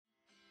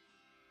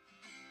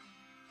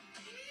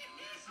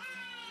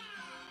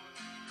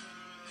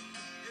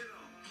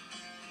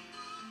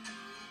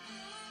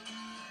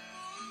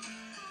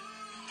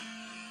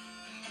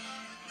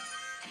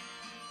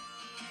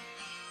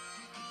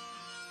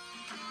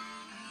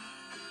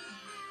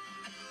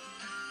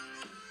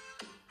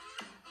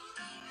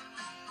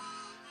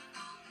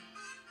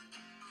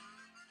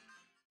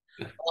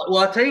Well,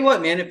 I'll tell you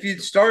what, man, if you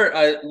start,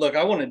 I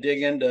want to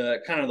dig into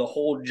kind of the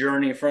whole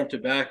journey front to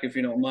back, if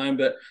you don't mind,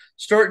 but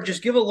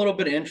just give a little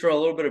bit of intro, a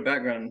little bit of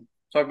background.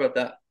 Talk about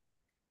that.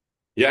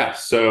 Yeah,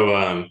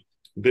 so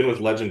been with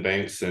Legend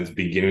Bank since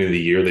beginning of the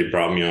year. They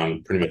brought me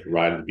on pretty much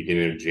right at the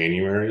beginning of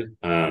January.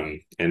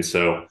 And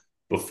so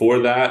before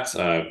that,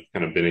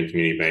 kind of been in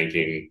community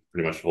banking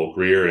pretty much the whole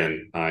career.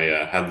 And I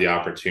had the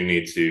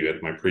opportunity to,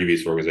 at my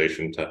previous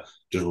organization, to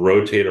just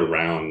rotate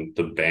around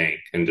the bank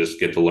and just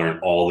get to learn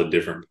all the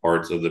different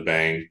parts of the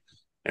bank.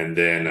 And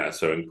then,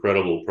 so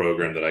incredible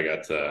program that I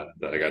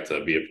got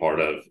to be a part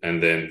of.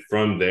 And then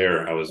from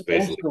there, I was Old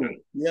basically, school.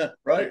 Yeah,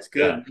 right. It's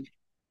yeah, good.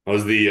 I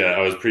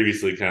was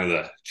previously kind of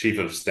the chief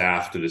of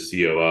staff to the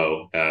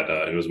COO at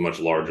it was a much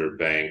larger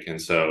bank,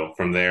 and so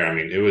from there, I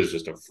mean, it was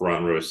just a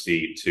front row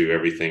seat to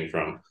everything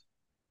from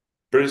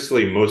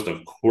basically most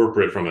of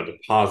corporate, from a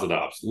deposit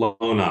ops,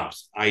 loan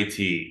ops,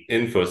 IT,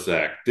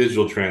 infosec,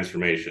 digital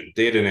transformation,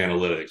 data and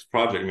analytics,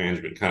 project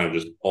management, kind of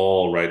just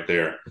all right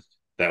there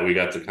that we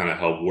got to kind of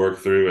help work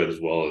through, as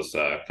well as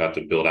got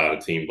to build out a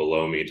team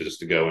below me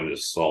just to go and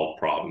just solve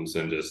problems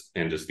and just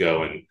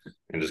go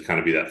and just kind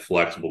of be that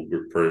flexible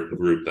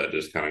group that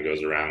just kind of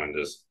goes around and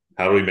just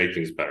how do we make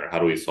things better? How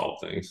do we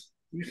solve things?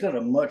 You said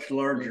a much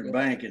larger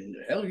bank, and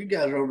hell, you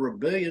guys are over a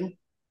billion.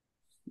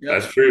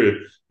 Yep. That's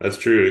true. That's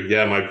true.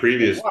 Yeah, my A lot of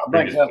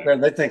banks previous out there,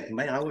 they think,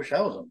 man, I wish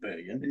I was a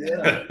billion.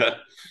 Yeah.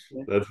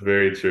 That's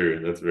very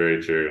true. That's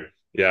very true.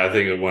 Yeah, I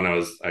think when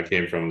I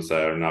came from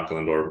knocking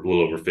on the door, a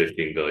little over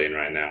 15 billion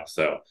right now.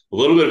 So a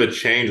little bit of a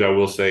change, I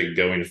will say,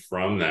 going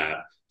from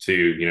that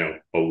to,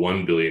 a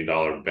 $1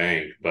 billion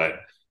bank. But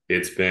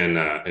it's been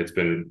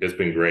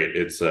great.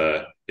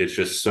 It's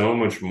just so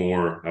much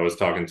more. I was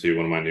talking to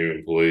one of my new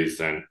employees,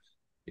 and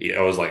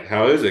I was like,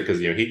 how is it? Because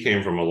he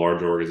came from a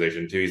large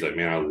organization too. He's like,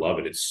 man, I love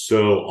it. It's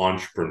so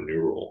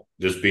entrepreneurial.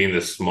 Just being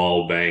this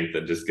small bank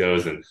that just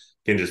goes and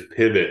can just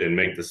pivot and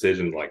make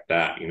decisions like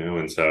that.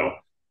 And so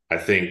I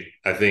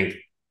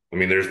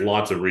mean, there's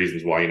lots of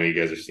reasons why, you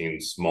guys are seeing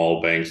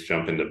small banks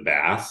jump into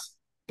BaaS,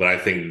 but I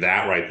think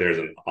that right there is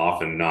an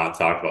often not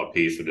talked about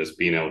piece of just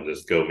being able to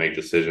just go make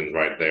decisions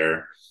right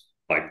there.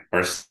 Like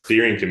our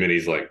steering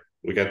committee's like,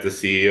 we got the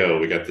CEO,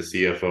 we got the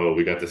CFO,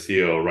 we got the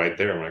CEO right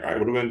there. I'm like, all right,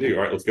 what are we gonna do?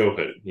 All right, let's go with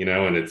it.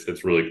 And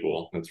it's really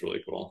cool. It's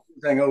really cool.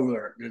 Thing over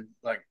there,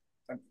 like,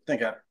 I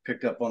think I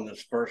picked up on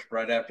this first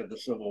right after the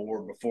Civil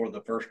War, before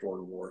the First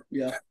World War.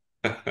 Yeah.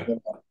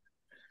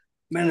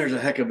 Man, there's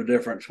a heck of a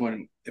difference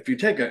when if you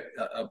take a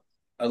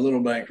little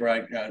bank,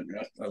 right?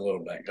 A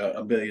little bank, a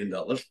 $1 billion.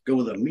 Let's go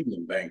with a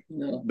medium bank,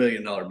 $1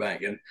 billion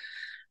bank,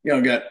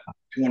 and got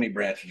 20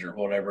 branches or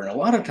whatever. And a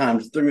lot of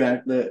times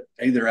through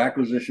either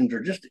acquisitions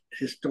or just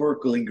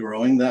historically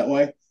growing that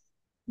way,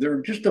 they're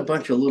just a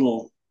bunch of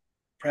little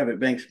private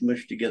banks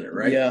mushed together,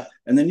 right? Yeah.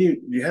 And then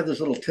you have this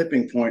little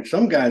tipping point.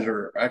 Some guys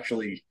are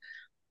actually,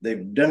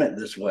 they've done it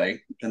this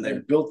way and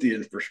they've built the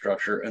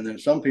infrastructure, and then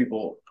some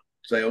people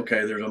say,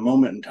 okay, there's a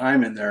moment in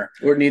time in there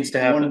where it needs to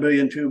happen. 1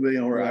 billion, 2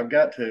 billion, where I've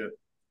got to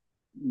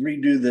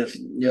redo this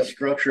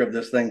structure of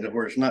this thing, to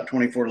where it's not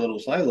 24 little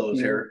silos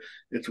here,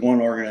 it's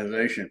one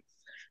organization.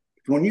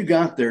 When you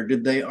got there,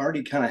 did they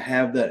already kind of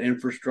have that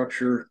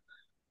infrastructure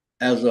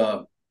as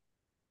a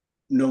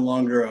no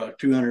longer a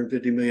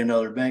 $250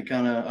 million bank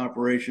kind of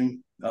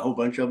operation, a whole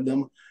bunch of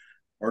them?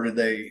 Or did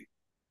they,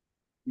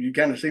 you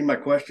kind of see my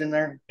question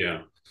there?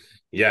 Yeah.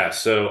 Yeah.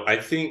 So I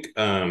think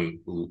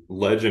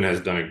Legend has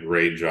done a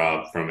great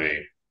job from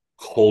a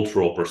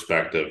cultural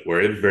perspective,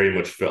 where it very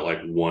much felt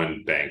like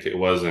one bank. It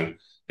wasn't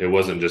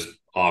just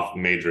off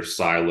major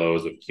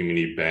silos of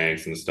community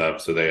banks and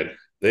stuff. So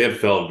they had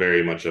felt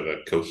very much of a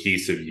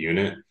cohesive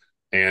unit.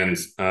 And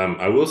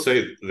I will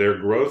say their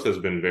growth has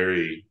been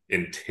very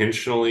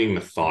intentionally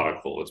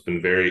methodical.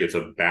 It's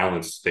a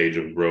balanced stage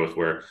of growth,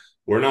 where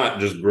we're not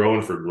just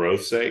growing for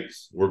growth's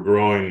sakes. We're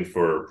growing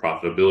for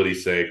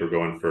profitability's sake. We're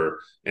going for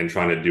and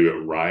trying to do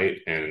it right,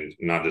 and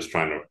not just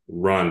trying to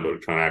run,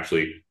 but trying to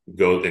actually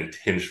go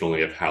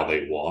intentionally of how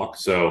they walk.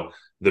 So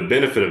the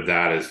benefit of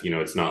that is,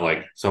 it's not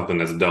like something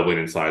that's doubling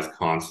in size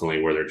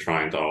constantly, where they're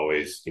trying to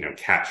always,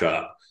 catch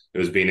up. It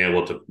was being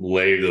able to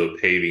lay the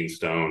paving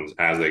stones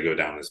as they go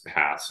down this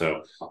path.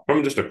 So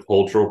from just a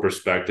cultural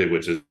perspective,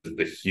 which is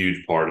the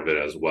huge part of it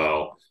as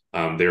well,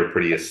 they're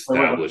pretty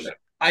established.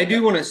 I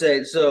do want to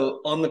say, so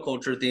on the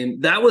culture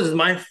theme, that was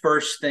my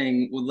first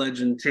thing with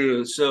Legend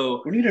too.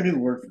 So we need a new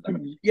word for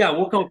that. Yeah,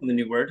 we'll come up with a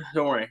new word.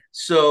 Don't worry.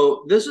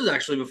 So this is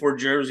actually before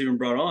Jared was even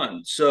brought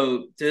on.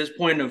 So to his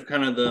point of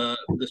kind of the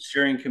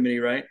steering committee,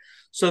 right?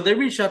 So they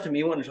reached out to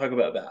me wanting to talk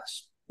about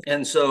BaaS,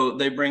 and so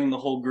they bring the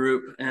whole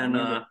group,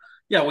 and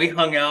yeah, we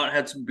hung out,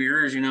 had some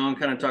beers, and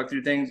kind of talked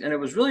through things, and it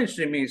was really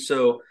interesting to me.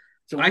 So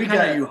I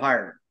got you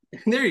hired.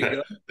 There you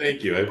go.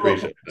 Thank you. I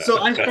appreciate that.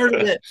 So I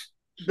started it.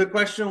 The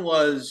question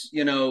was,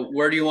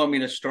 where do you want me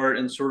to start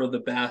in sort of the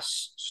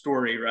BaaS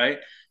story, right?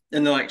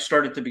 And then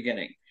start at the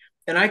beginning.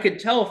 And I could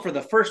tell for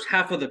the first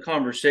half of the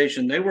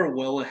conversation, they were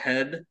well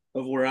ahead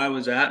of where I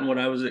was at and what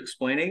I was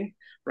explaining.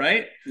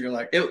 Right. You're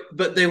like,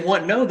 but they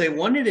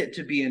wanted it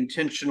to be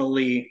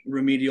intentionally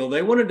remedial.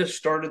 They wanted to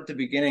start at the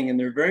beginning, and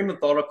they're very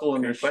methodical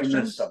in their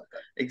questions.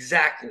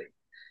 Exactly.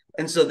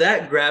 And so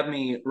that grabbed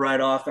me right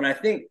off. And I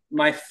think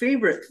my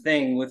favorite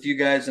thing with you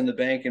guys in the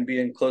bank and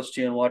being close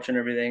to you and watching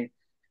everything,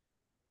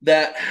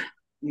 that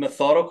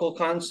methodical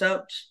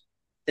concept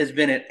has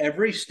been at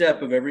every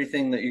step of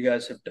everything that you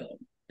guys have done.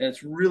 And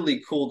it's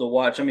really cool to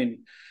watch. I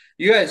mean,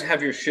 you guys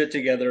have your shit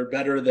together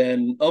better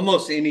than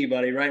almost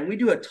anybody, right? And we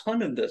do a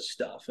ton of this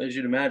stuff, as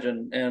you'd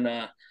imagine. And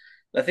I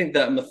think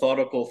that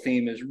methodical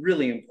theme is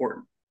really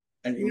important.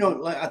 And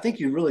I think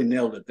you really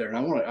nailed it there. And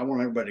I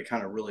want everybody to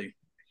kind of really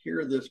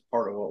hear this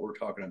part of what we're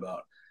talking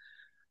about.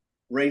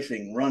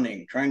 Racing,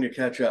 running, trying to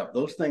catch up.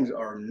 Those things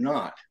are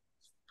not,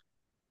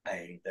 I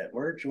hate that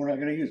word, so we're not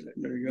going to use it.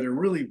 They're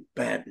really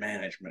bad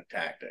management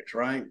tactics,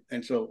 right?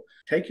 And so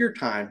take your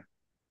time.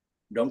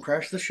 Don't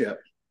crash the ship.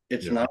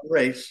 It's not a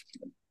race.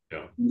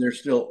 Yeah. They're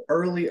still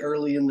early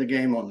in the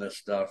game on this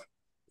stuff.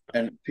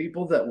 And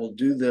people that will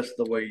do this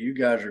the way you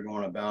guys are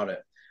going about it.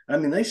 I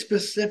mean, they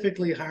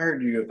specifically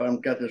hired you, if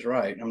I've got this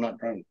right. I'm not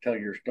trying to tell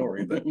your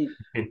story, but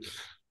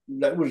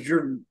that was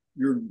your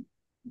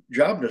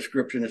job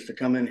description, is to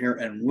come in here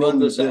and run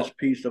this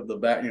piece of the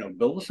back,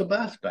 build us a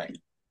BaaS bank.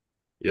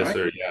 Yes, right?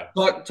 Sir. Yeah.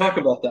 Talk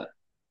about that.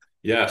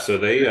 Yeah. So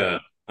they,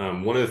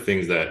 one of the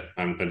things that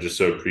I just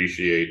so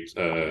appreciate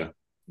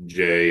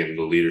Jay and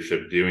the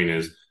leadership doing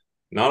is,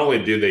 not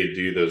only do they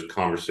do those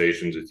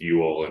conversations with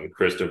you all and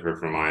Christopher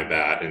from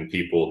iBat and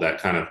people that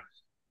kind of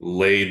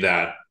laid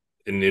that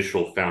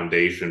initial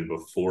foundation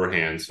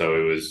beforehand. So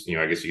it was,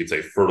 I guess you could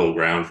say fertile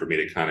ground for me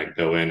to kind of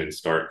go in and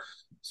start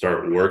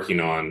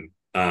working on.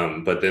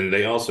 But then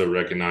they also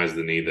recognize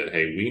the need that,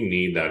 hey, we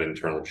need that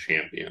internal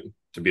champion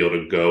to be able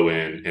to go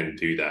in and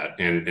do that,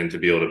 and to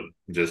be able to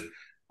just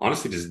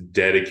honestly just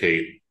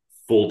dedicate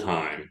full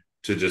time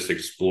to just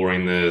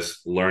exploring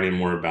this, learning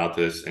more about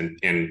this,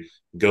 and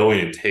going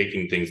and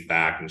taking things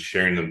back and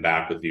sharing them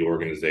back with the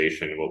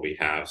organization and what we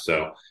have.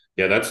 So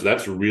yeah,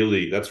 that's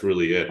really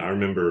it. I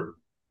remember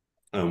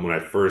when I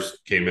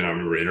first came in, I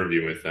remember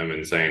interviewing with them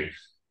and saying,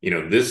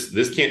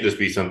 this can't just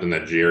be something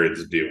that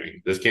Jared's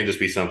doing. This can't just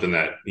be something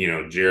that,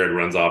 Jared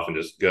runs off and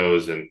just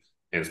goes and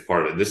is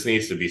part of it. This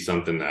needs to be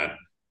something that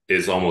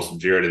is almost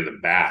Jared in the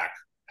back,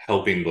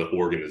 helping the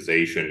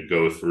organization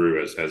go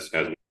through as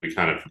we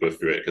kind of go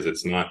through it.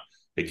 Because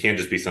it can't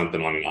just be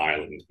something on an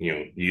island.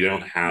 You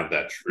don't have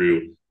that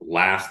true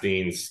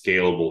lasting,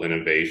 scalable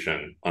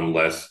innovation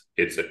unless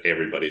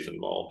everybody's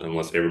involved,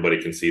 unless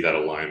everybody can see that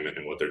alignment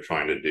in what they're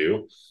trying to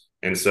do.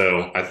 And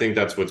so I think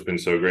that's what's been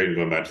so great. And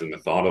going back to the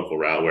methodical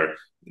route, where,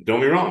 don't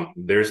be wrong,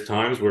 there's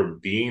times where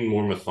being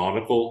more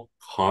methodical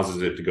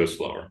causes it to go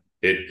slower.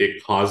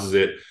 It causes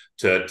it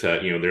to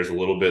there's a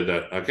little bit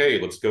that, okay,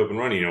 let's go up and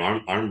run.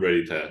 I'm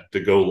ready to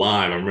go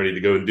live. I'm ready to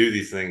go and do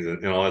these things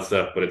and all that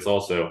stuff. But it's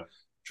also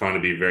trying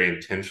to be very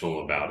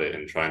intentional about it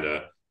and trying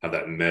to have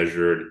that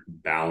measured,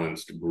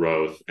 balanced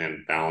growth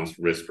and balanced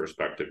risk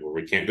perspective, where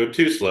we can't go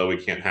too slow. We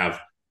can't have,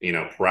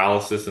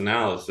 paralysis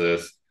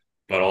analysis,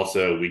 but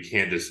also we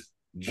can't just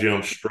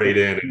jump straight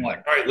in and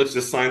like, all right, let's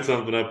just sign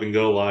something up and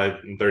go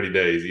live in 30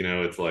 days.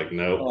 It's like,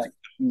 no. Like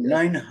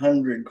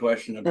 900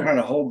 questions. I'm trying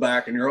to hold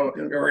back, and you're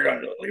going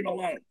to leave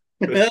alone.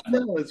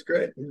 No, it's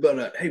great.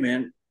 But hey,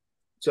 man,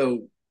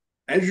 so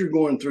as you're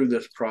going through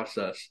this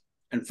process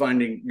and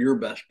finding your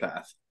best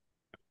path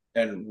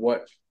and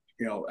what,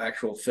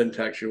 actual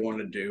fintechs you want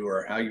to do,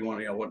 or how you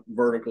want to, what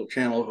vertical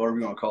channels, whatever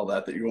you want to call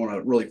that you want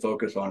to really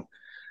focus on,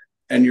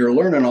 and you're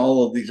learning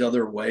all of these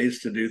other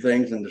ways to do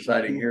things and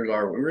deciding, we're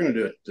going to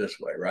do it this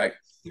way, right?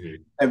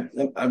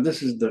 Mm-hmm.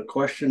 This is the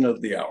question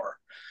of the hour.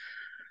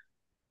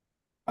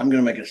 I'm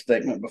going to make a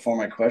statement before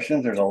my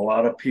questions. There's a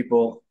lot of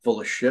people full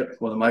of shit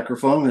with a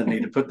microphone that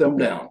need to put them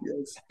down.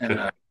 Yes.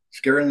 And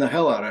scaring the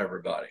hell out of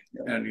everybody.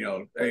 Yeah. And,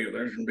 hey,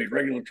 there's going to be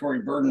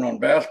regulatory burden on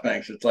BaaS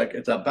banks. It's like,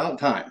 it's about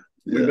time.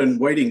 Yes. We've been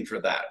waiting for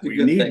that.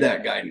 We need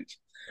that guidance.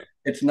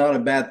 It's not a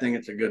bad thing.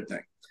 It's a good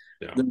thing.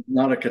 Yeah. There's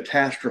not a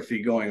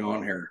catastrophe going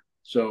on here.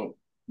 So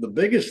the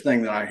biggest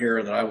thing that I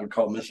hear that I would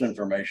call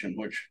misinformation,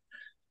 which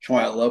is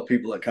why I love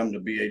people that come to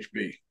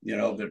BHB,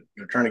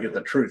 they're trying to get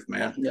the truth,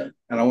 man. Yeah.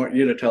 And I want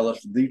you to tell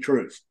us the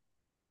truth.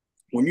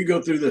 When you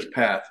go through this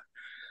path,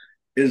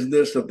 is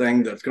this a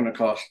thing that's going to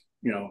cost,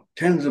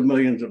 tens of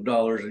millions of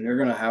dollars, and you're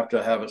going to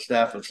have a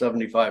staff of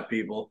 75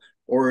 people?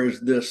 Or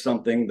is this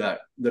something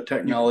that the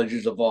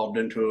technology's evolved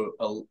into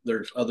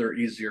there's other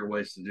easier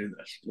ways to do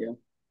this? Yeah.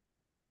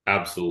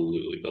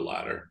 Absolutely the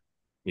latter.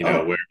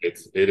 Where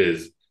it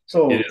is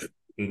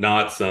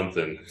not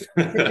something.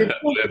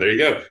 There you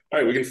go. All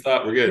right, we can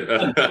stop. We're good.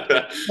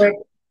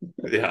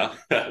 Yeah.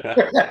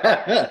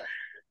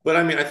 But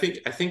I mean, I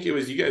think it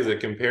was you guys that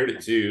compared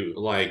it to,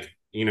 like,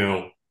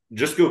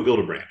 just go build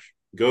a branch.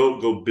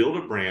 Go build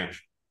a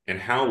branch. And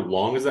how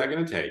long is that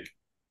going to take?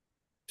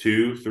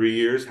 2-3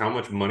 years? How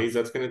much money is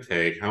that's going to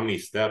take? How many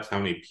steps? How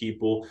many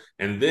people?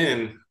 And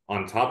then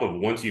on top of,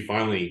 once you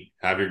finally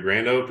have your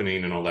grand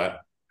opening and all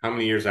that, how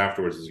many years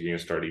afterwards is it going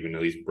to start even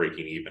at least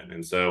breaking even?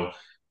 And so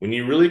when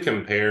you really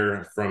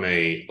compare from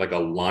a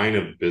line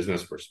of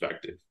business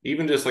perspective,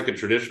 even just like a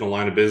traditional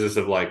line of business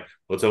of like,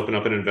 let's open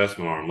up an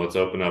investment arm, let's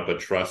open up a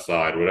trust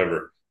side,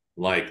 whatever.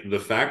 Like the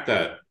fact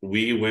that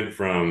we went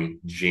from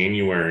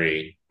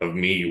January of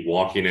me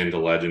walking into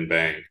Legend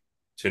Bank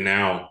to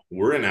now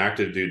we're in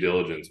active due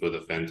diligence with a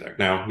fintech.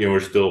 Now, we're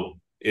still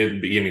in the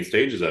beginning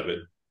stages of it,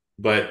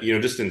 but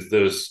just in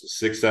those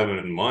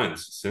 6-7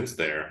 months since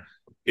there,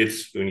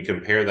 it's when you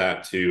compare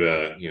that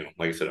to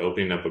like I said,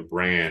 opening up a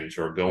branch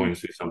or going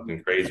through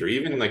something crazy, or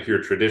even like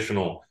your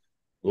traditional,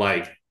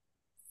 like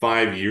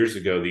 5 years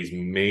ago, these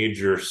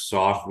major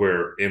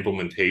software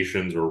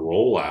implementations or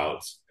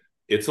rollouts,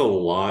 it's a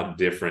lot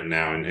different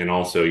now. And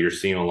also you're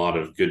seeing a lot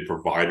of good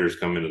providers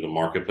come into the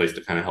marketplace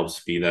to kind of help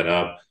speed that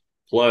up.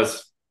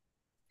 Plus,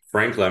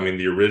 frankly, I mean,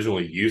 the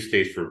original use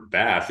case for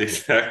BaaS,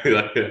 exactly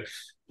like that.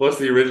 Plus,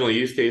 the original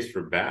use case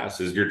for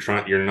BaaS is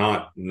you're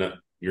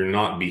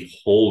not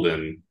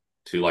beholden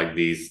to like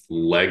these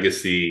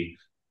legacy,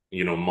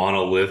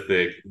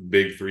 monolithic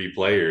big three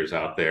players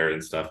out there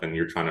and stuff, and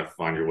you're trying to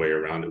find your way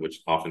around it,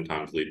 which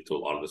oftentimes leads to a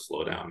lot of the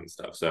slowdown and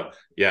stuff. So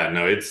yeah,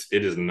 no, it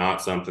is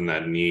not something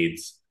that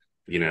needs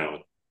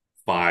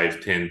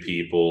 5-10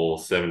 people,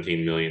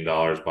 $17 million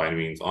by any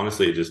means.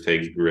 Honestly, it just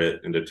takes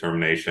grit and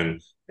determination.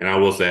 And I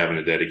will say having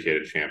a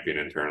dedicated champion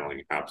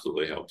internally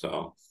absolutely helps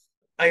out.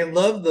 I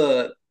love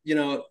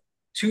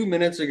 2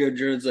 minutes ago,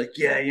 Jared's like,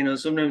 yeah,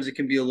 sometimes it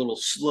can be a little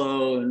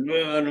slow, and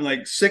I'm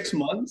like, 6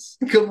 months?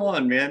 Come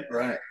on, man.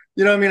 Right.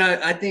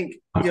 I think,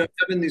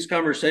 having these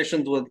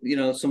conversations with,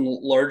 some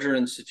larger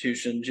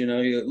institutions,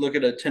 you look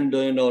at a $10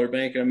 billion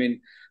bank, I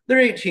mean, they're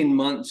 18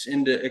 months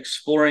into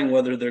exploring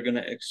whether they're going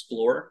to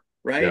explore,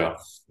 right? Yeah.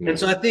 And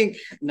so I think,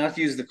 not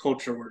to use the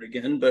culture word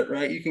again, but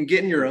right, you can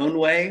get in your own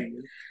way.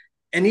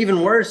 And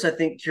even worse, I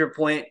think to your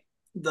point,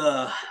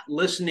 the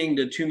listening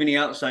to too many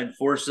outside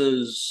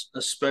forces,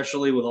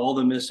 especially with all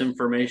the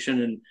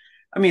misinformation. And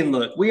I mean,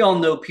 look, we all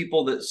know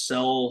people that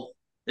sell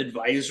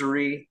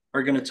advisory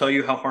are going to tell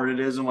you how hard it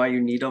is and why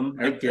you need them.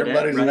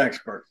 Everybody's an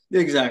expert.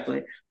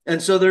 Exactly.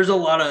 And so there's a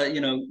lot of,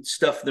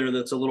 stuff there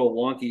that's a little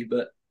wonky.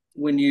 But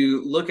when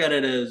you look at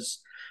it as,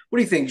 what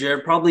do you think,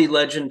 Jared? Probably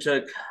Legend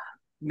took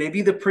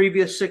maybe the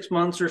previous 6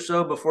 months or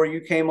so before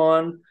you came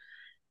on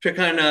to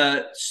kind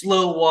of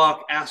slow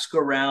walk, ask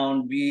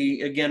around,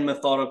 be, again,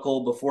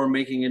 methodical before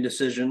making a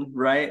decision,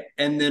 right?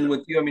 And then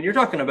with you, I mean, you're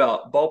talking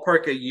about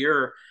ballpark a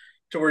year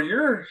to where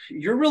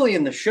you're really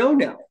in the show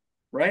now,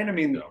 right? I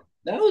mean,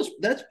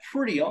 that's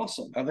pretty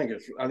awesome. I think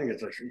it's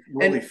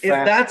really and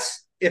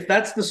fast. If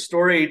that's the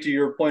story to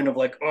your point of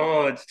like,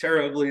 oh, it's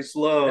terribly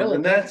slow, Hell,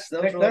 then that's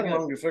really that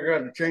long to figure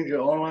out to change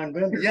an online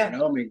vendor. Yeah.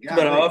 I mean,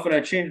 but how often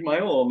I change my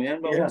oil, man,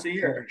 about once a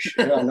year.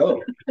 Yeah, I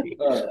know.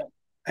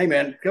 Hey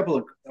man, I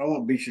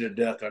won't beat you to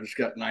death. I just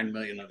got 9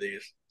 million of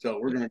these. So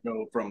we're going to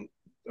go from,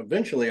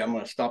 eventually I'm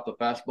going to stop the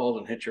fastballs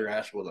and hit your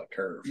ass with a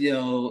curve. You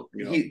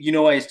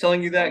know why he's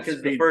telling you that?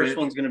 Because the first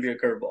one's going to be a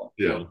curveball.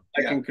 Yeah.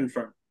 I can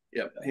confirm.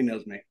 Yeah, he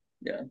knows me.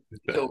 Yeah.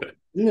 So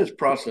in this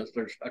process,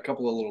 there's a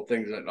couple of little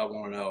things that I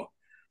want to know.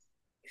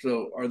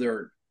 So are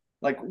there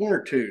like one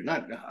or two,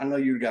 I know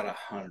you got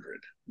 100,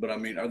 but I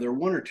mean, are there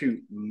one or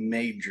two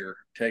major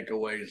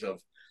takeaways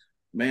of,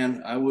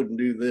 man, I wouldn't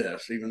do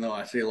this, even though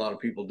I see a lot of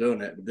people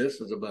doing it. This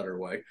is a better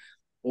way.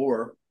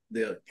 Or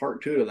the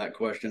part two of that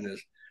question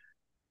is,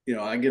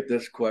 I get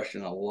this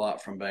question a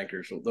lot from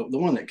bankers. So the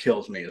one that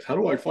kills me is, how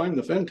do I find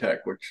the fintech?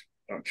 Which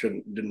I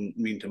didn't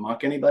mean to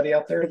mock anybody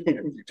out there.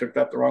 You took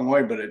that the wrong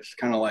way, but it's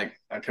kind of like,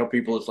 I tell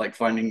people it's like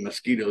finding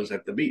mosquitoes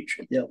at the beach.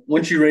 Yeah.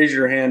 Once you raise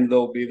your hand,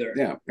 they'll be there.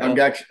 Yeah. I've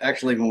got,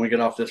 actually, when we get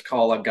off this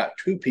call, I've got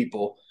 2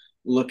 people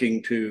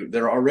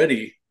they're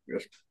already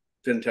just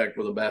fintech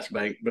with a BaaS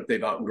bank, but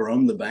they've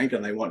outgrown the bank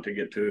and they want to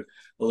get to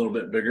a little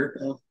bit bigger.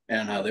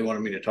 And they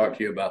wanted me to talk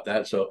to you about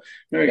that. So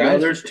there you go.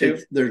 There's 2.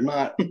 There's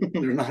not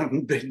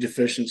a big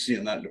deficiency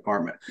in that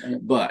department,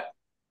 but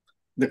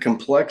the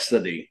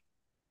complexity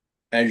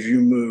as you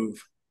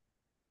move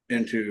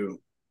into,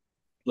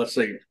 let's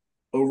say,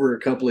 over a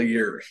couple of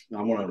years,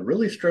 I want to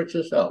really stretch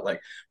this out. Like,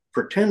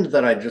 pretend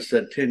that I just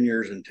said 10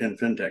 years and 10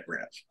 fintech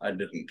grants. I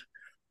didn't,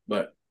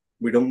 but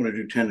we don't want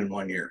to do 10 in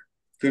 1 year.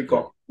 Good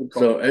call.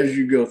 So as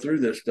you go through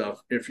this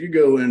stuff, if you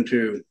go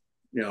into,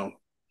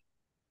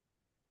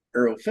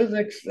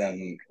 aerophysics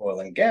and oil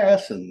and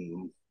gas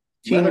and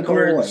medical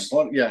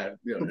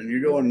and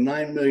you go in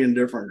 9 million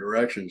different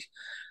directions,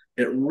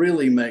 it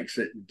really makes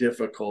it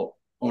difficult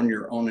on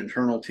your own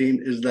internal team.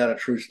 Is that a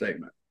true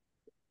statement?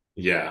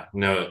 Yeah,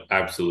 no,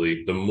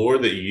 absolutely. The more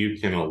that you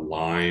can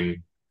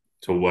align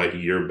to what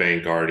your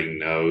bank already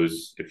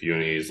knows, if you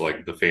want to use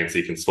like the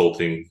fancy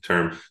consulting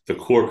term, the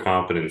core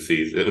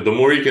competencies, the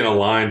more you can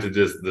align to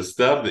just the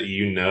stuff that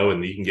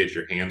and you can get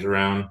your hands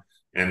around,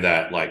 and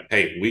that like,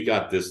 hey, we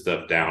got this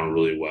stuff down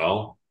really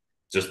well,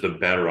 just the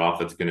better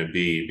off it's going to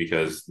be,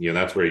 because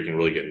that's where you can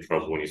really get in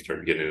trouble, when you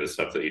start getting into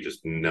stuff that you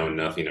just know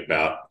nothing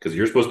about, because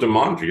you're supposed to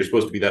monitor, you're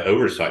supposed to be that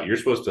oversight, you're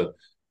supposed to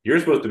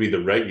be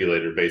the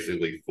regulator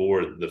basically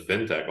for the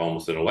fintech,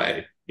 almost in a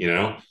way,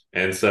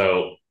 and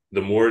so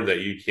the more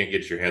that you can't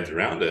get your heads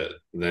around it,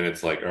 then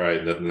it's like, all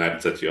right, then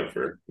that sets you up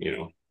for,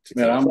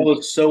 Man,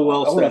 I'm so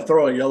well. I want to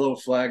throw a yellow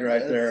flag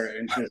right there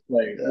and just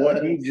say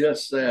what he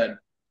just said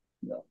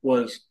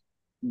was,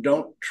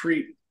 don't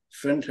treat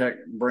fintech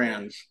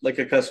brands like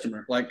a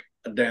customer, like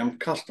a damn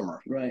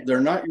customer. Right. They're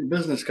not your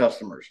business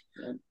customers.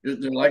 Right.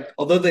 They're like,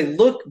 although they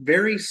look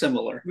very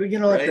similar.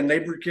 Like the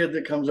neighbor kid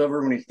that comes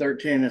over when he's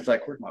 13. It's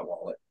like, where's my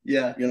wallet?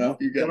 Yeah.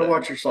 You gotta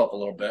watch yourself a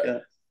little bit. Yeah.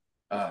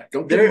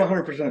 Don't give them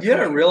 100%. You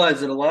got to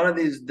realize that a lot of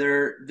these,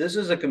 this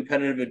is a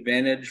competitive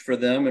advantage for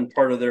them and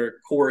part of their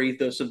core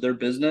ethos of their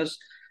business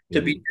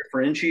to be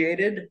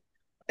differentiated.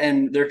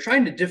 And they're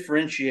trying to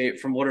differentiate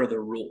from what are the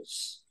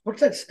rules. What's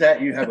that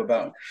stat you have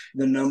about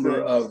the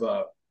number of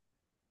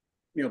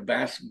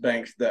BaaS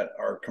banks that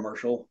are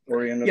commercial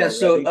oriented? Yeah, already?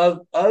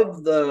 So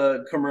of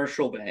the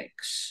commercial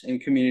banks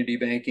and community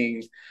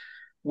banking,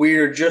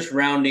 we're just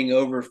rounding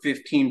over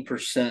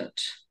 15%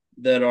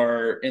 that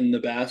are in the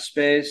BaaS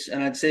space.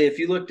 And I'd say if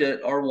you looked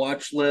at our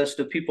watch list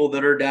of people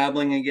that are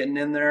dabbling and getting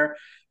in there,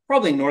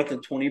 probably north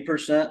of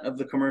 20% of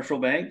the commercial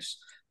banks.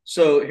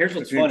 So here's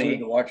what's funny.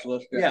 The watch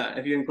list. Yeah,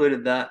 if you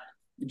included that.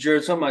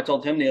 Jared, something I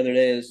told him the other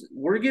day is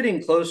we're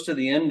getting close to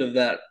the end of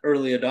that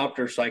early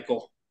adopter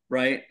cycle,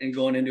 right? And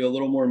going into a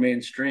little more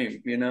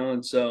mainstream,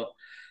 And so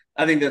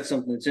I think that's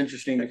something that's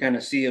interesting to kind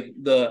of see of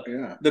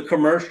the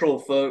commercial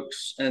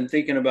folks and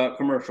thinking about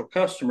commercial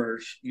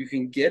customers, you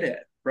can get it,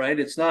 right?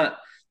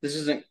 This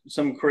isn't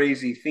some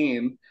crazy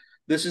theme.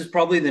 This is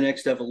probably the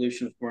next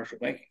evolution of commercial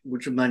banking.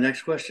 Which is my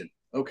next question.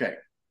 Okay.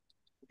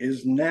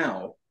 Is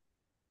now,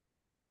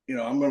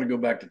 I'm going to go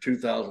back to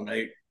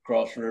 2008,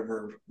 Cross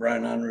River,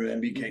 Brian Unruh,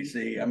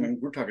 MBKC. I mean,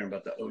 we're talking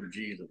about the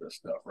OGs of this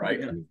stuff, right?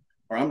 Yeah.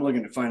 Or I'm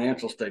looking at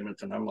financial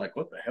statements and I'm like,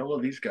 what the hell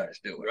are these guys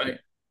doing? Right.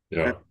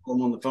 Yeah.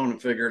 I'm on the phone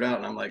and figure it out.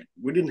 And I'm like,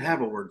 we didn't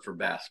have a word for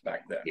BaaS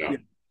back then.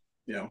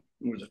 Yeah.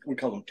 We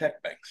call them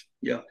tech banks.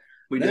 Yeah.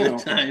 We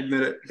did. I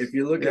admit it. If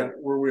you look at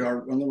where we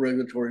are on the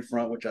regulatory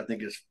front, which I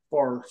think is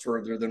far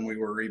further than we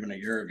were even a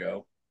year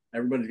ago,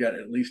 everybody's got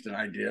at least an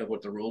idea of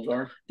what the rules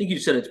are. I think you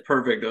said it's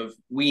perfect of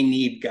we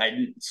need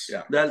guidance.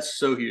 Yeah. That's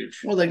so huge.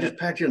 Well, they just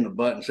pat you in the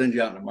butt and send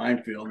you out in a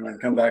minefield and then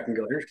come back and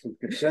go, here's some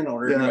consent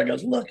orders. And everybody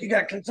goes, look, you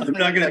got consent. I'm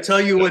not going to tell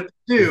you what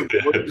to do.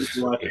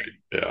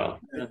 Yeah.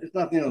 It's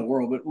not the end of the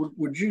world, but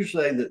would you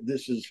say that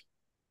this is,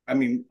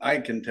 I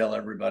can tell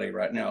everybody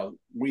right now,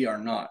 we are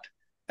not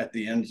at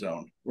the end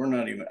zone. We're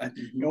not even,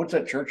 what's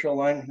that Churchill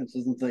line? This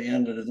isn't the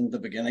end, it isn't the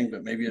beginning,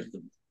 but maybe it's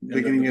the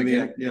beginning of the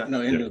end. Yeah.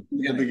 No, end of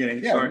the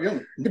beginning. Yeah,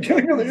 sorry.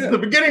 Beginning of the end. The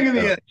beginning of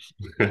the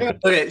end.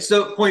 Okay,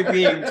 so point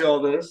being to all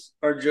this,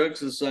 our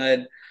jokes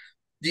aside,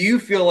 do you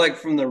feel like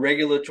from the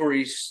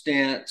regulatory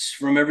stance,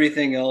 from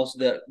everything else,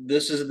 that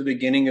this is the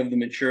beginning of the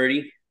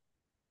maturity?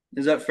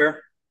 Is that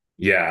fair?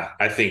 Yeah,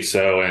 I think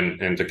so.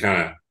 And to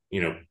kind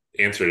of,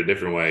 answer it a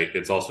different way,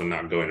 it's also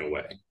not going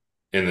away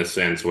in the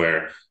sense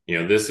where,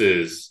 this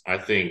is, I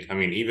think,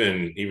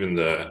 even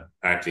the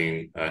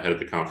acting head of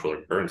the comptroller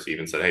of currency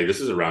even said, hey, this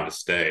is around to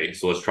stay.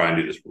 So let's try and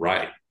do this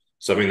right.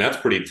 So, that's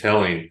pretty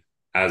telling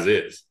as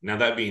is. Now,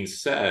 that being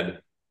said,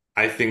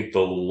 I think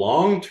the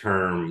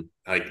long-term,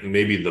 like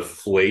maybe the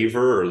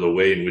flavor or the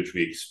way in which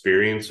we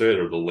experience it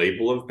or the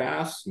label of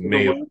BaaS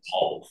may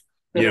evolve.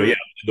 The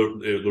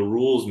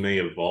rules may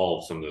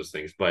evolve, some of those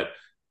things. But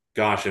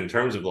gosh, in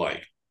terms of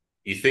like,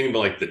 you think about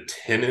like the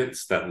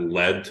tenets that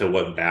led to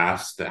what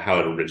BaaS, how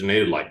it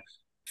originated, like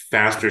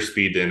faster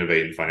speed to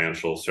innovate in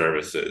financial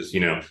services,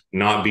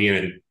 not being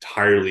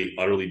entirely,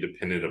 utterly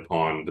dependent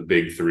upon the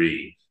big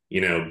three,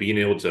 being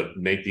able to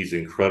make these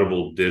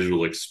incredible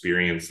digital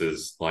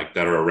experiences like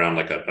that are around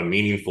like a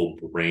meaningful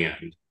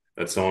brand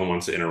that someone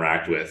wants to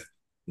interact with.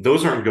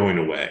 Those aren't going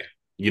away,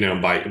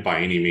 by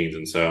any means.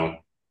 And so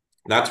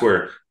that's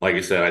where, like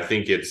I said, I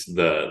think it's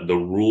the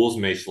rules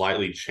may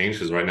slightly change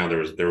because right now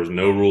there was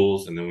no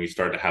rules, and then we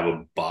start to have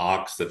a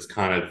box that's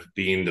kind of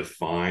being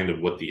defined of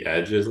what the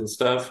edge is and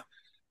stuff.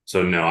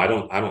 So no, I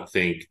don't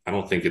think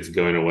it's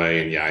going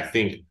away. And yeah, I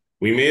think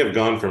we may have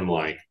gone from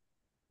like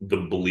the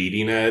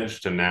bleeding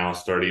edge to now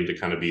starting to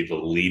kind of be the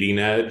leading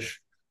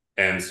edge.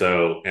 And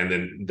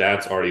then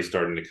that's already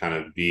starting to kind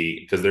of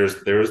be, because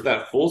there's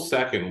that full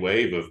second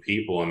wave of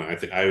people, and I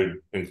think I would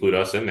include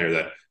us in there,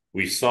 that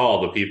we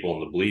saw the people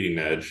on the bleeding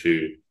edge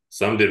who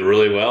some did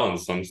really well and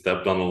some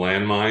stepped on the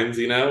landmines,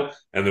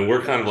 and then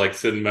we're kind of like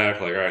sitting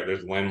back like, all right,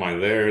 there's a landmine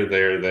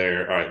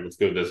there. All right, let's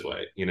go this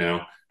way,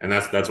 and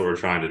that's what we're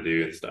trying to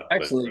do and stuff.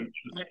 Actually,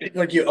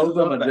 like you owe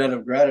them a debt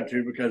of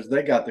gratitude because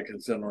they got the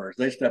consent orders.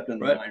 They stepped in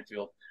the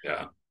minefield.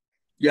 Yeah.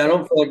 Yeah, I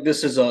don't feel like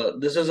this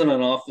isn't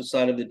an off the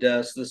side of the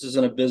desk. This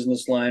isn't a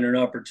business line or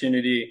an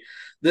opportunity.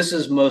 This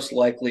is most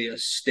likely a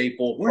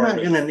staple. We're not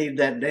going to need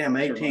that damn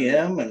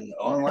ATM and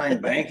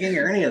online banking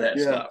or any of that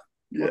stuff.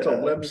 What's a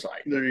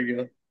website? There you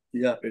go.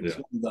 Yeah, it's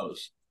one of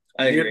those.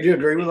 Do you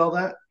agree with all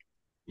that?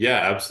 Yeah,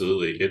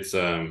 absolutely. It's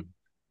I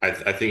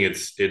think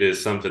it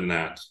is something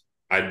that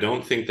I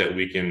don't think that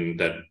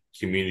that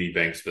community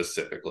banks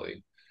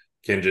specifically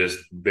can just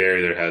bury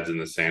their heads in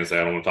the sand and say,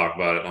 I don't want to talk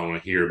about it, I don't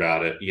want to hear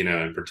about it,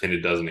 and pretend it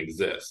doesn't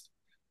exist.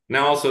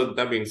 Now, also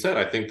that being said,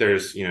 I think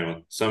there's,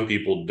 some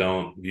people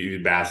don't view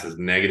BaaS as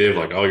negative,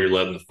 like, oh, you're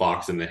letting the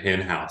fox in the hen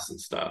house and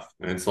stuff.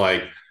 And it's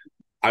like,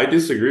 I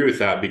disagree with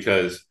that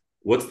because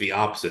what's the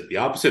opposite? The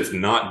opposite's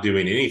not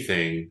doing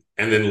anything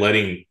and then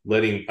letting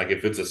like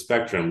if it's a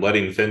spectrum,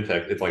 letting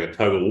fintech, it's like a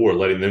tug of war,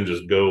 letting them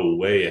just go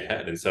way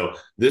ahead. And so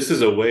this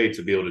is a way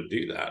to be able to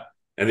do that.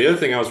 And the other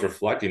thing I was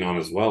reflecting on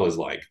as well is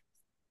like,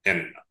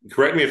 and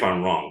correct me if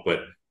I'm wrong, but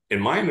in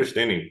my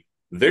understanding,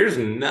 there's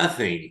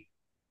nothing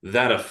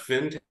that a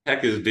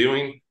fintech is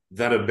doing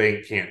that a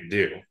bank can't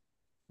do.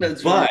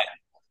 That's but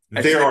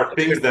right. There are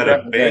things that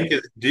a bank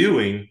is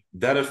doing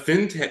that a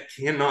fintech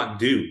cannot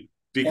do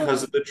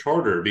because of the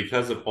charter,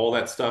 because of all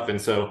that stuff. And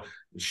so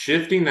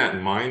shifting that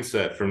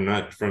mindset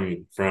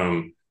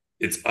from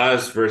it's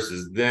us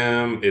versus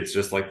them, it's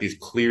just like these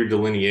clear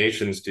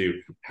delineations to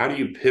how do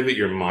you pivot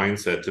your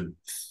mindset to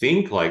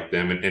think like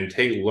them and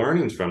take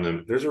learnings from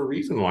them. There's a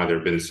reason why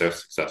they've been so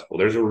successful.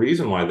 There's a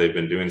reason why they've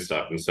been doing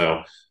stuff. And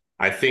so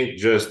I think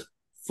just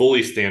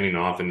fully standing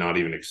off and not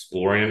even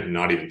exploring it and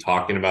not even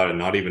talking about it,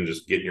 not even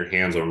just getting your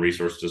hands on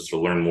resources to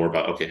learn more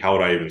about, okay, how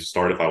would I even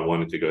start if I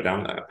wanted to go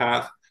down that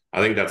path?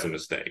 I think that's a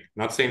mistake.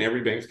 Not saying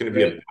every bank's going to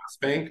be a BaaS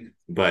bank,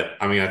 but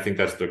I mean, I think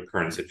that's the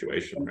current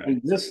situation. Right?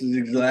 And this is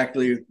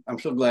exactly, I'm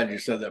so glad you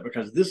said that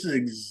because this is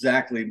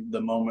exactly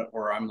the moment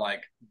where I'm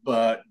like,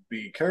 but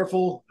be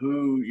careful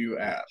who you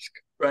ask.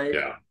 Right.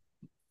 Yeah.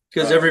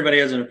 Because everybody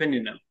has an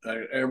opinion now.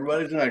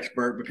 Everybody's an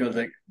expert because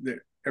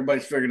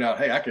everybody's figured out,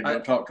 hey, I could go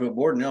talk to a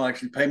board and they'll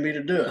actually pay me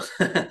to do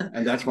it.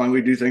 And that's why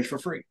we do things for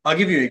free. I'll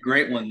give you a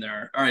great one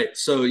there. All right.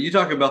 So you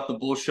talk about the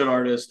bullshit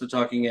artists, the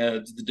talking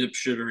heads, the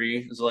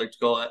dipshittery, as I like to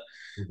call it.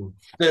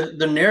 Mm-hmm.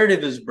 The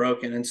narrative is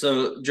broken. And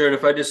so, Jared,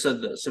 if I just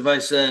said this, if I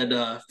said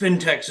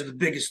fintechs are the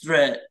biggest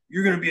threat,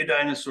 you're going to be a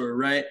dinosaur,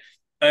 right?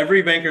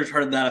 Every banker's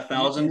heard that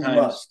 1,000 times.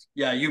 Must.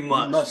 Yeah, you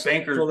must.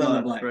 Bankers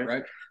must,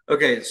 right?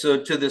 Okay,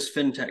 so to this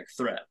fintech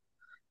threat.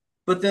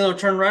 But then they'll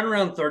turn right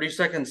around 30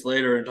 seconds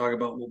later and talk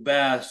about, well,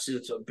 BaaS,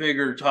 it's a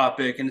bigger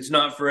topic and it's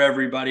not for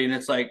everybody. And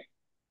it's like,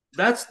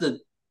 that's the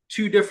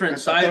two different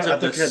sides of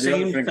the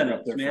same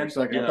sentence, man.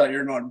 I thought you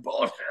were going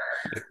bullshit.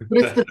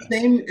 But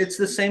it's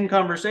the same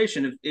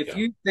conversation. If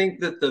you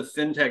think that the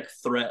fintech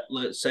threat,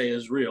 let's say,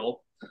 is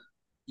real,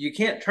 you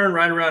can't turn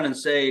right around and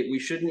say we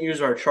shouldn't use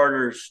our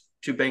charters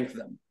to bank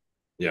them.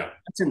 Yeah.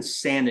 That's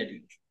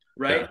insanity,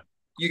 right? Yeah.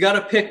 You got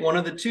to pick one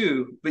of the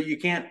two, but you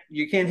can't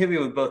hit me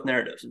with both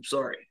narratives. I'm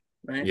sorry.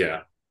 Right?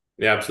 Yeah,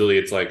 absolutely.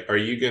 It's like, are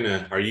you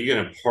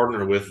gonna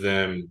partner with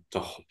them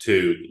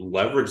to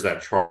leverage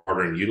that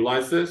charter and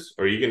utilize this,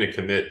 or are you gonna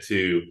commit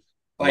to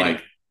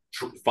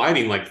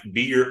fighting, like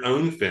be your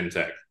own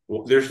fintech?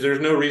 Well, there's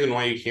no reason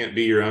why you can't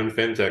be your own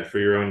fintech for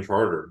your own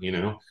charter,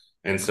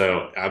 And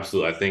so,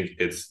 absolutely, I think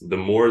it's the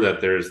more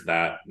that there's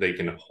that they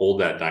can hold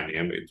that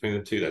dynamic between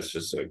the two. That's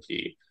just so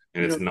key,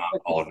 and it's not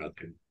all or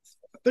nothing.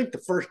 I think the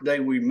first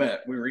day we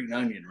met, we were eating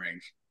onion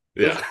rings.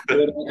 Yeah,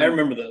 I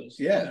remember those.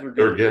 Yeah,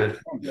 they're good.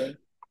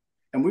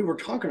 And we were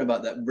talking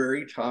about that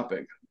very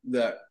topic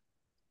that,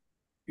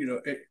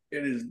 it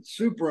is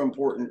super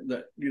important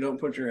that you don't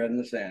put your head in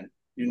the sand.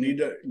 You need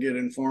to get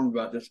informed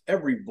about this.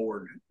 Every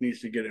board needs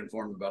to get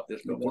informed about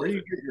this. But where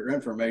you get your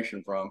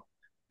information from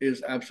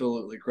is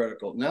absolutely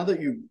critical. Now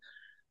that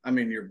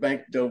your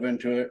bank dove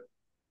into it,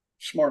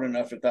 smart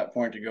enough at that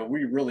point to go,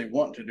 we really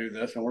want to do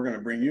this, and we're going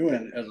to bring you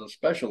in as a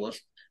specialist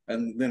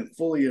and then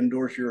fully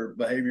endorse your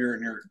behavior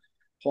and your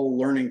whole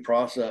learning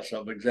process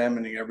of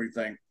examining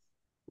everything.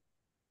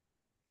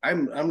 I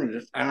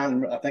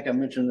think I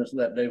mentioned this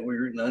that day we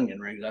were eating onion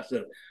rings. I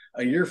said,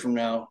 a year from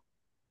now,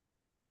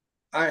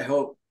 I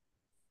hope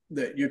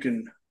that you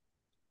can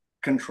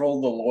control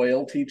the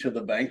loyalty to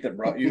the bank that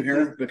brought you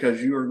here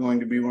because you are going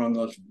to be one of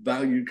those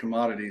valued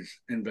commodities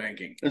in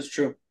banking. That's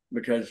true.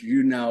 Because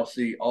you now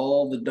see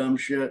all the dumb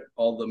shit,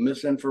 all the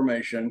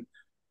misinformation,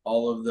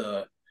 all of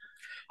the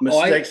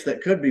mistakes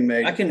that could be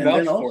made. I can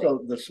vouch for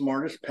also the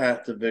smartest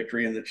path to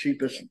victory and the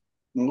cheapest,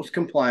 most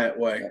compliant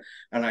way.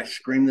 And I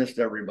scream this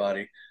to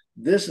everybody.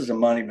 This is a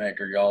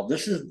moneymaker, y'all.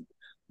 This is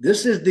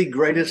the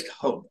greatest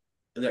hope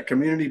that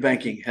community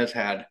banking has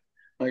had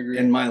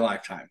in my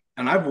lifetime.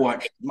 And I've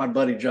watched my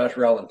buddy Josh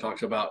Rowland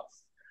talks about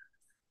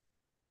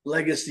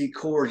legacy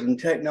cores and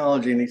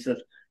technology. And he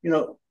says,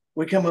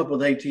 we come up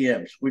with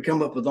ATMs, we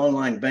come up with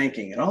online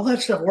banking, and all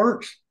that stuff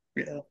works.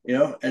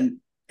 Yeah. And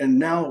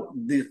now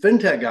the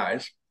fintech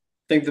guys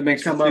think that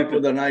makes come up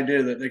with an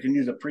idea that they can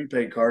use a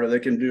prepaid card or they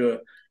can do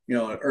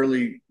an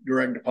early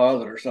direct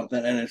deposit or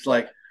something. And it's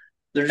like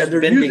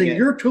they're using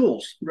your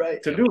tools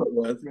to do it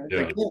with. Right. Yeah.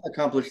 They can't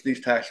accomplish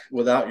these tasks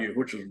without you,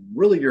 which is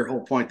really your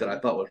whole point that I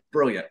thought was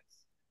brilliant.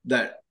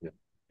 That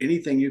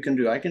anything you can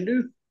do, I can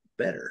do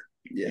better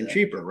and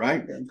cheaper,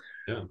 right?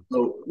 Yeah.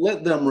 So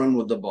let them run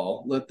with the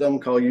ball. Let them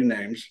call you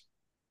names.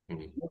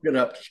 We'll get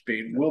up to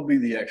speed. We'll be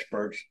the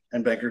experts,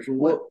 and bankers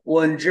will.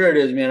 Well, and Jared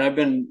is, man. I've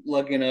been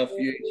lucky enough.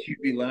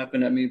 You'd be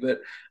laughing at me, but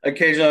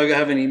occasionally I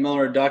have an email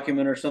or a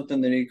document or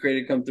something that he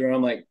created come through. And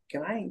I'm like,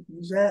 can I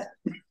use that?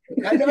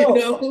 I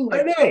know.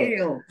 I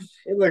know.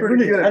 Like,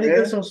 Pretty good, how do you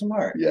man. get so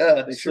smart?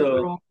 Yeah. They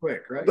sure all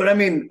quick, right? But I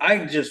mean,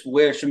 I just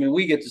wish. I mean,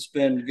 we get to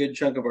spend a good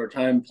chunk of our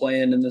time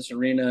playing in this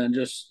arena, and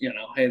just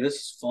hey, this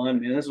is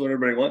fun, man. This is what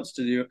everybody wants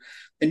to do.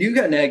 And you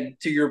got Nag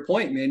to your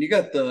point, man. You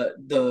got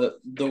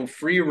the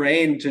free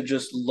reign to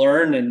just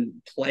learn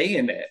and play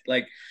in it.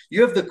 Like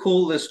you have the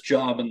coolest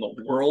job in the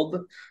world.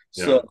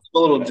 So I'm a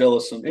little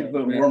jealous of the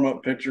warm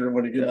up picture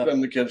when he gets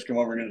them, the kids come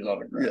over and get his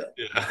autograph.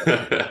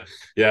 Yeah.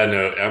 Yeah,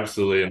 no,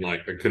 absolutely. And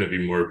like I couldn't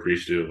be more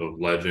appreciative of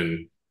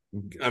Legend.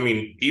 I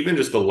mean, even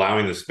just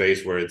allowing the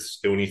space where it's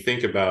when you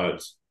think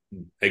about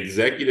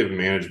executive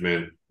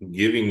management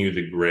giving you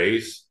the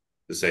grace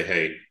to say,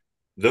 hey,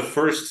 the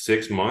first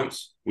 6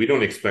 months, we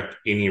don't expect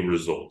any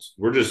results.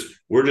 We're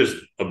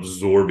just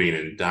absorbing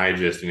and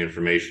digesting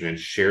information and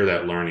share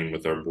that learning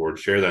with our board,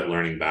 share that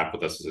learning back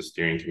with us as a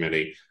steering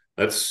committee.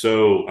 That's such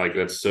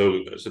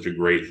a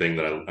great thing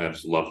that I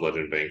just love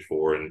Legend Bank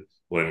for, and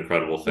what an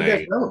incredible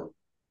thing.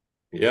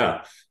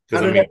 Yeah.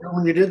 How did that go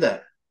when you did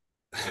that?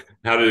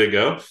 How did it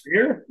go?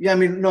 Here? Yeah, I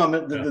mean, no, I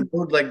mean the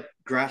board like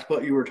grasp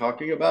what you were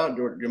talking about,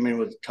 or I mean,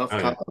 with tough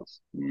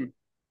times.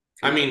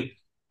 I mean,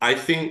 I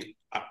think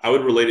I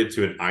would relate it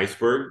to an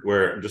iceberg,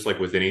 where just like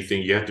with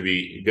anything, you have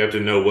to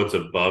know what's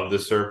above the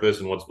surface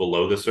and what's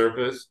below the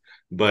surface.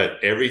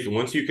 But everything,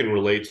 once you can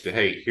relate to,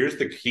 hey, here's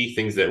the key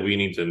things that we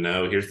need to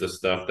know. Here's the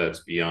stuff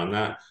that's beyond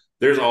that.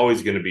 There's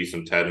always going to be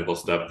some technical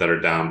stuff that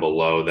are down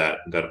below that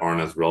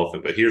aren't as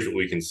relevant. But here's what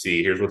we can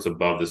see. Here's what's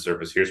above the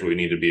surface. Here's what we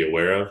need to be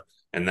aware of.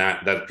 And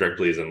that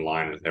directly is in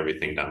line with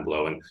everything down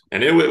below.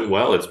 And it went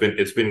well. It's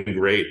been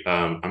great.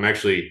 I'm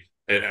actually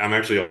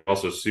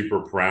also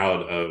super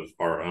proud of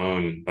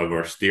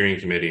our steering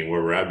committee and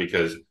where we're at,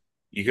 because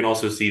you can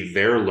also see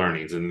their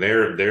learnings and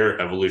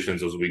their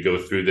evolutions as we go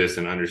through this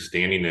and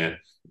understanding it.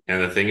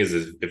 And the thing is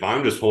if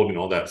I'm just holding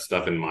all that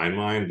stuff in my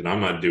mind, then I'm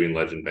not doing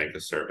Legend Bank a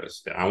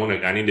service.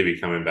 I need to be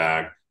coming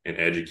back and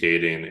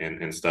educating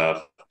and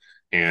stuff,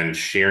 and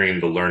sharing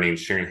the learning,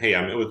 hey,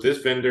 I met with this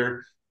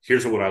vendor.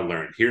 Here's what I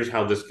learned. Here's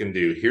how this can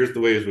do. Here's the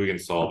ways we can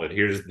solve it.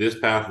 Here's this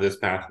path, this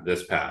path,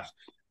 this path.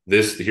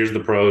 Here's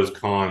the pros,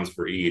 cons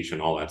for each,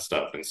 and all that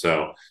stuff. And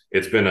so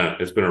it's been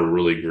a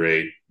really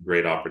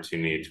great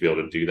opportunity to be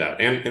able to do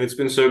that. And it's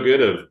been so good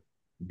of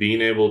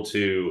being able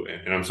to,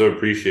 and I'm so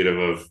appreciative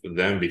of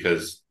them,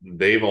 because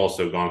they've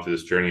also gone through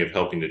this journey of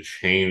helping to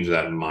change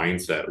that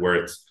mindset, where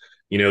it's,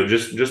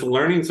 just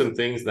learning some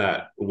things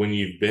that when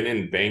you've been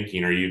in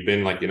banking or you've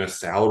been like in a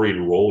salaried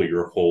role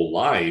your whole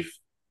life,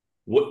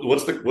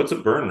 what's a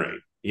burn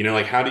rate?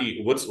 Like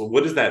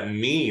what does that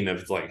mean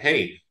if it's like,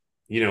 hey,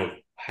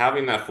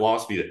 having that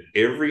philosophy that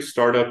every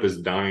startup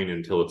is dying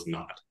until it's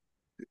not,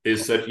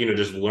 is such,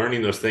 just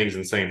learning those things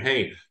and saying,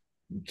 hey,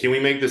 can we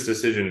make this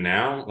decision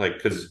now? Like,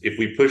 because if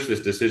we push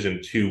this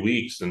decision 2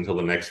 weeks until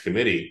the next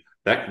committee,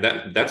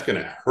 that's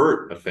going to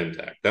hurt a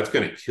fintech. That's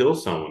going to kill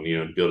someone,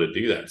 to be able to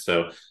do that.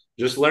 So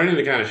just learning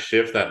to kind of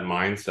shift that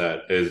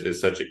mindset is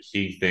such a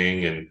key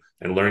thing,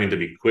 and learning to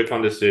be quick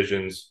on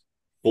decisions,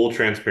 full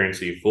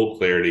transparency, full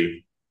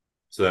clarity,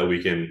 so that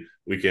we can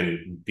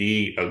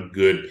be a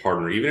good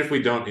partner. Even if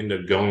we don't end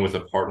up going with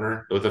a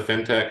partner with a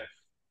fintech,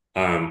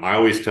 I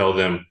always tell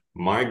them,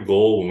 my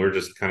goal when we're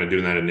just kind of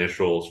doing that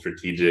initial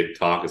strategic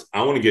talk is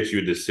I want to get you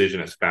a decision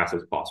as fast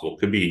as possible.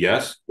 Could be a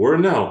yes or a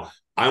no.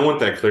 I want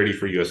that clarity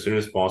for you as soon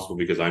as possible,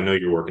 because I know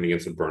you're working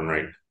against a burn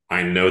rate.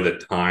 I know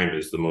that time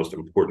is the most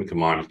important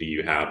commodity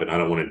you have, and I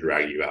don't want to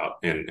drag you out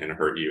and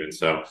hurt you. And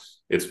so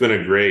it's been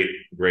a great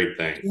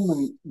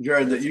thing.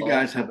 Jared, that you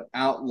guys have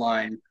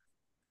outlined,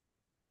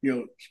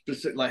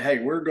 specific, like, hey,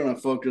 we're going to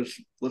focus,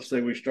 let's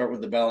say we start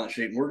with the balance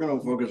sheet, and we're going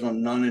to focus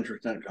on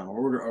non-interest income,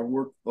 or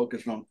we're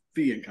focused on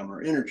fee income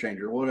or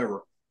interchange or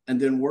whatever, and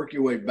then work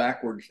your way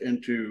backwards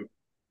into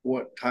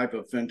what type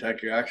of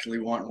fintech you actually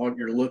want, what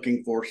you're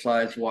looking for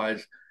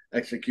size-wise,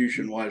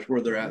 execution-wise,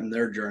 where they're at in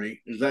their journey.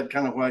 Is that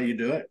kind of why you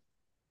do it?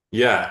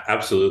 Yeah,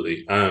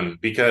 absolutely.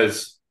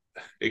 Because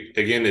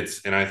again,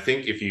 and I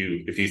think if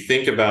you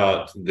think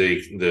about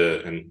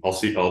and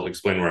I'll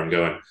explain where I'm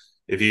going.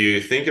 If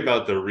you think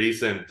about the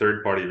recent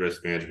third-party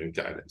risk management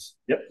guidance,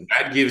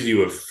 that gives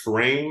you a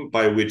frame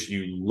by which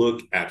you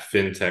look at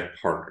fintech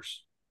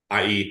partners,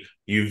 i.e.,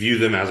 you view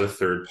them as a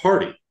third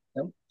party.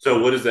 Yep.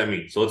 So what does that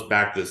mean? So let's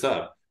back this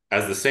up.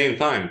 At the same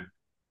time,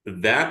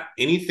 that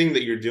anything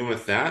that you're doing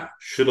with that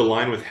should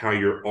align with how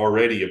you're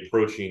already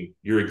approaching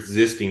your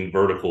existing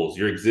verticals,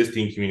 your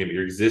existing community,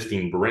 your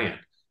existing brand.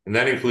 And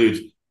that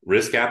includes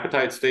risk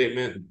appetite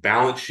statement,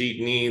 balance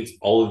sheet needs,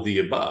 all of the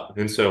above.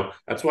 And so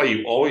that's why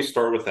you always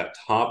start with that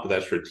top of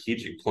that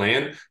strategic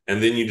plan,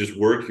 and then you just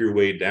work your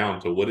way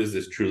down to what does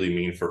this truly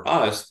mean for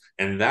us?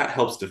 And that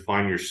helps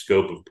define your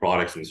scope of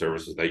products and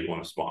services that you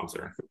want to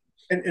sponsor.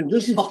 And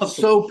this is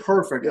so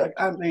perfect. Like,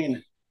 I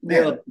mean,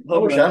 man, I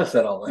wish I'd have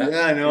said all that.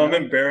 Yeah, I know. I'm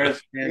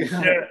embarrassed. Man.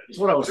 That's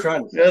what I was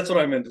trying to say. That's what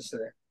I meant to say.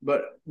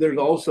 But there's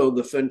also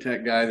the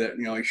fintech guy that,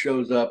 he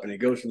shows up and he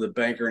goes to the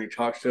banker and he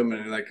talks to him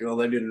and like,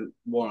 they didn't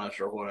want us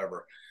or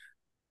whatever.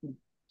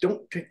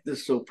 Don't take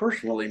this so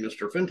personally,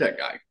 Mr. Fintech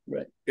guy.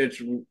 Right.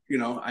 It's,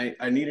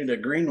 I needed a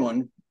green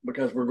one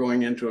because we're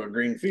going into a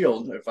green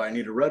field. If I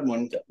need a red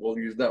one, we'll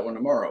use that one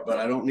tomorrow, but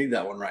I don't need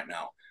that one right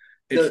now.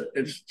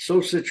 It's so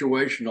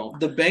situational.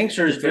 The banks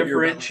are as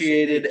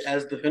differentiated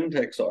as the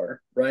fintechs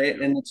are, right?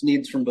 And it's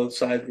needs from both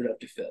sides would have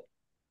to fit.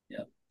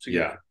 Yeah. So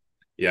yeah.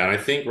 And I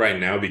think right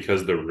now,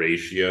 because the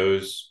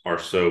ratios are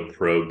so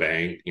pro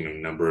bank,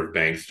 number of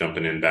banks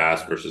jumping in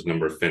BaaS versus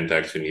number of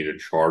fintechs who need a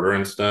charter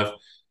and stuff,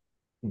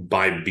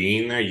 by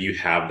being there, you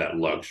have that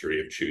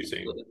luxury of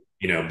choosing,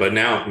 but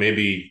now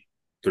maybe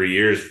 3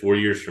 years, 4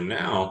 years from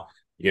now,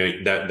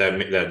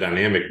 that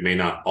dynamic may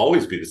not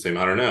always be the same.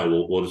 I don't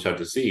know. We'll just have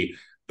to see.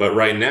 But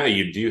right now,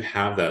 you do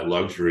have that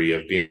luxury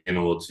of being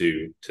able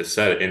to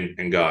set it.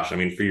 And gosh, I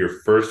mean, for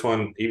your first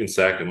one, even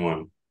second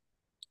one,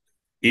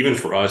 even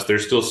for us,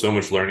 there's still so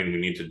much learning we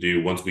need to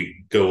do once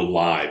we go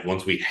live,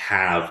 once we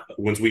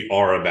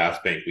are a BaaS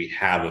bank, we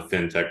have a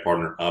fintech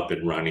partner up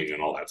and running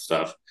and all that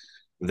stuff,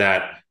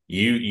 that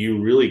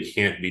you really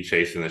can't be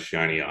chasing the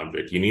shiny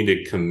object. You need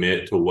to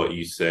commit to what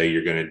you say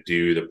you're going to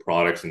do, the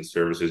products and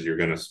services you're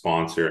going to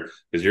sponsor,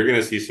 because you're going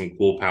to see some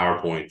cool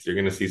PowerPoints. You're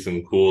going to see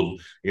some cool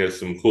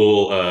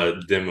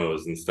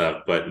demos and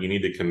stuff, but you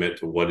need to commit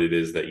to what it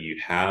is that you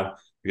have,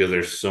 because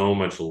there's so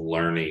much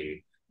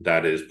learning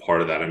that is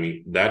part of that. I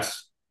mean,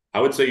 I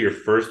would say your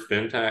first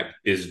fintech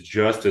is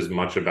just as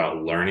much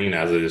about learning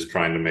as it is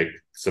trying to make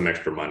some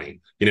extra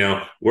money.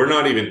 We're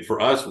not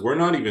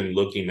even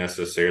looking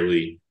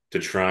necessarily to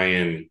try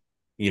and,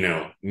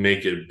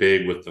 make it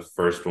big with the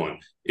first one.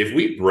 If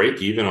we break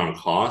even on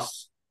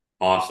costs,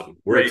 awesome.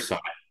 We're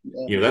excited.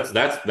 Yeah.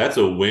 That's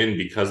a win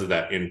because of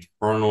that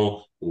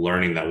internal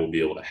learning that we'll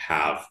be able to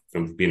have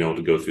from being able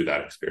to go through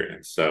that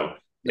experience. So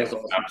that's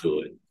awesome.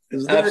 Absolutely.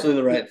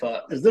 Absolutely the right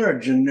thought. Is there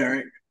a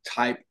generic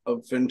type of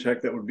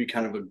fintech that would be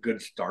kind of a good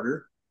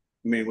starter?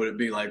 I mean, would it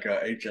be like a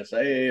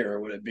HSA, or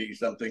would it be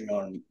something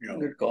on,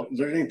 is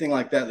there anything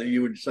like that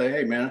you would say,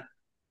 hey man,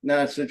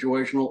 it's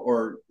situational,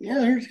 or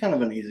here's kind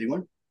of an easy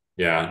one?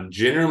 Yeah,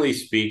 generally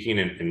speaking,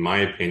 in my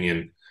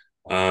opinion,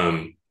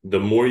 the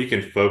more you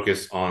can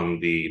focus on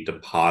the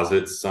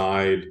deposit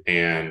side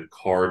and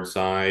card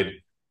side,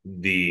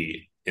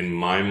 in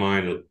my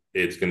mind,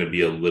 it's going to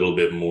be a little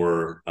bit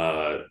more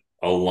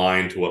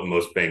aligned to what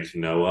most banks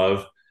know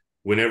of.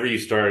 Whenever you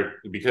start,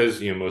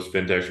 because most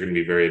fintechs are going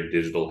to be very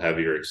digital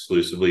heavy or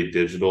exclusively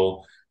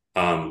digital,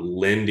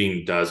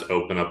 lending does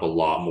open up a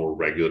lot more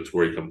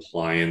regulatory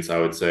compliance, I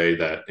would say,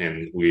 that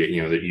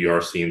you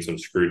are seeing some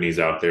scrutinies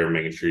out there,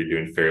 making sure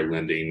you're doing fair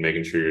lending,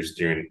 making sure you're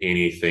steering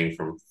anything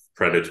from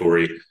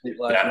predatory.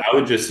 I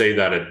would just say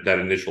that that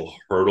initial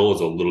hurdle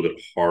is a little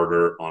bit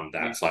harder on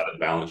that side of the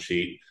balance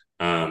sheet.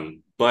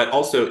 But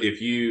also,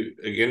 if you,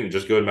 again,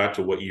 just going back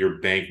to what your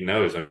bank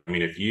knows, I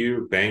mean, if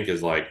your bank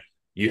is like,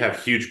 you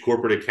have huge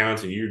corporate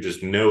accounts and you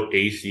just know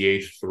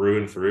ACH through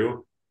and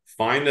through,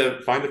 find a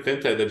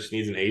fintech that just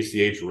needs an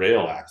ACH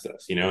rail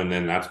access, and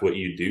then that's what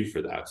you do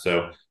for that.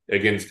 So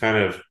again, it's kind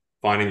of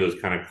finding those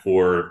kind of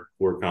core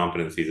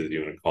competencies, as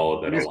you want to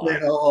call it, that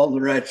align. All the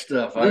right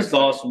stuff. That's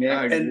awesome. Yeah,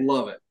 I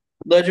love it.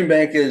 Legend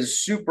Bank is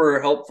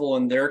super helpful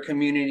in their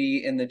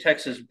community, in the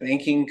Texas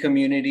banking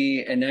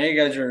community, and now you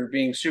guys are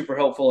being super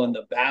helpful in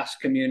the BaaS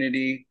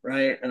community,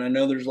 right? And I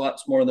know there's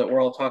lots more that we're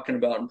all talking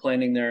about and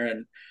planning there,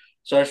 and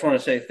so I just want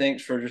to say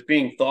thanks for just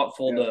being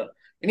thoughtful to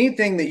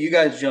anything that you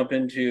guys jump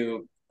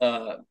into,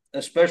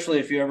 especially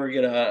if you ever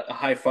get a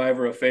high five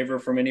or a favor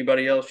from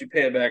anybody else, you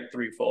pay it back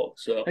threefold.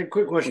 So, hey,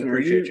 quick question: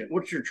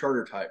 what's your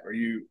charter type? Are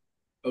you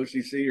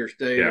OCC or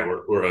state? Yeah,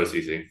 we're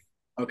OCC.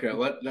 Okay,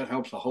 well, that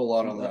helps a whole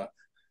lot on the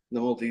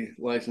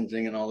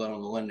multi-licensing and all that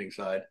on the lending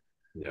side.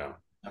 Yeah.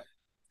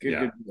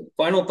 Good.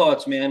 Final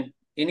thoughts, man.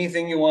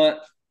 Anything you want?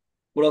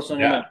 What else on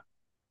your mind?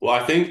 Well,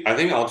 I think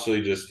I'll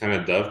actually just kind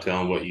of dovetail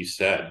on what you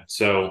said.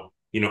 So,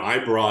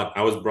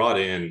 I was brought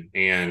in,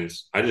 and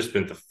I just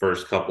spent the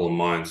first couple of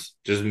months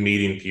just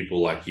meeting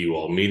people like you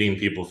all, meeting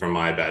people from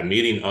IBAD,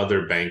 meeting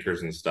other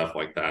bankers and stuff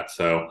like that.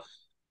 So,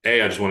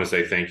 I just want to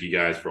say thank you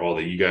guys for all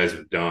that you guys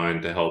have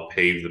done to help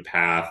pave the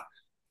path,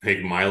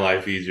 make my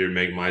life easier,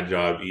 make my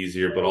job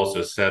easier, but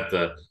also set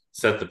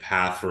the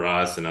path for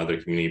us and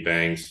other community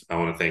banks. I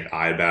want to thank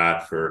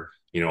IBAT for,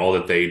 all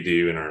that they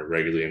do and are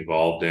regularly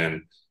involved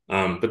in.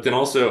 But then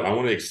also I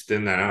want to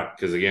extend that out,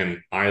 because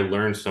again, I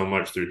learned so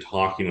much through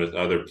talking with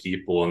other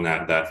people, and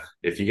that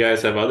if you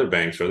guys have other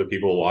banks or other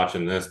people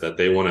watching this, that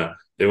they want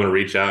to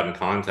reach out and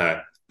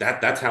contact,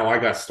 that's how I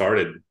got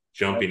started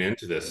jumping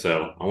into this.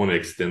 So I want to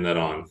extend that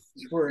on.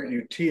 It's where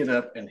you tee it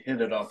up and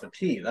hit it off the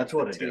tee. That's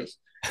what it is.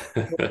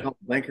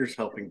 Bankers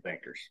helping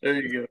bankers. There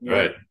you go.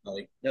 Right.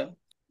 Yeah.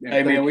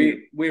 Hey man,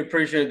 we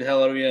appreciate the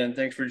hell out of you, and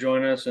thanks for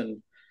joining us.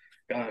 And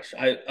gosh,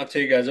 I'll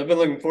tell you guys, I've been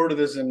looking forward to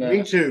this, and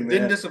me too, man.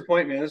 Didn't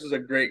disappoint me. This was a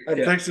great I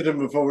texted him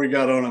before we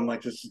got on. I'm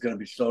like, this is going to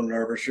be so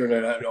nervous. Sure,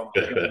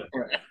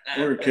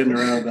 we were kidding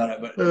around about it,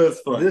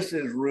 but this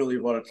is really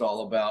what it's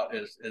all about: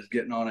 is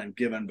getting on and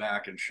giving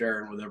back and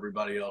sharing with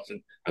everybody else,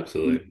 and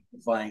absolutely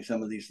buying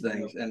some of these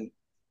things. And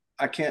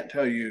I can't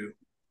tell you,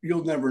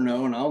 you'll never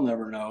know, and I'll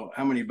never know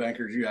how many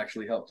bankers you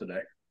actually helped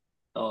today.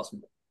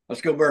 Awesome.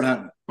 Let's go bird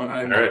hunting. All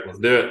right, let's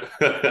do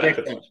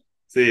it.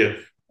 See you.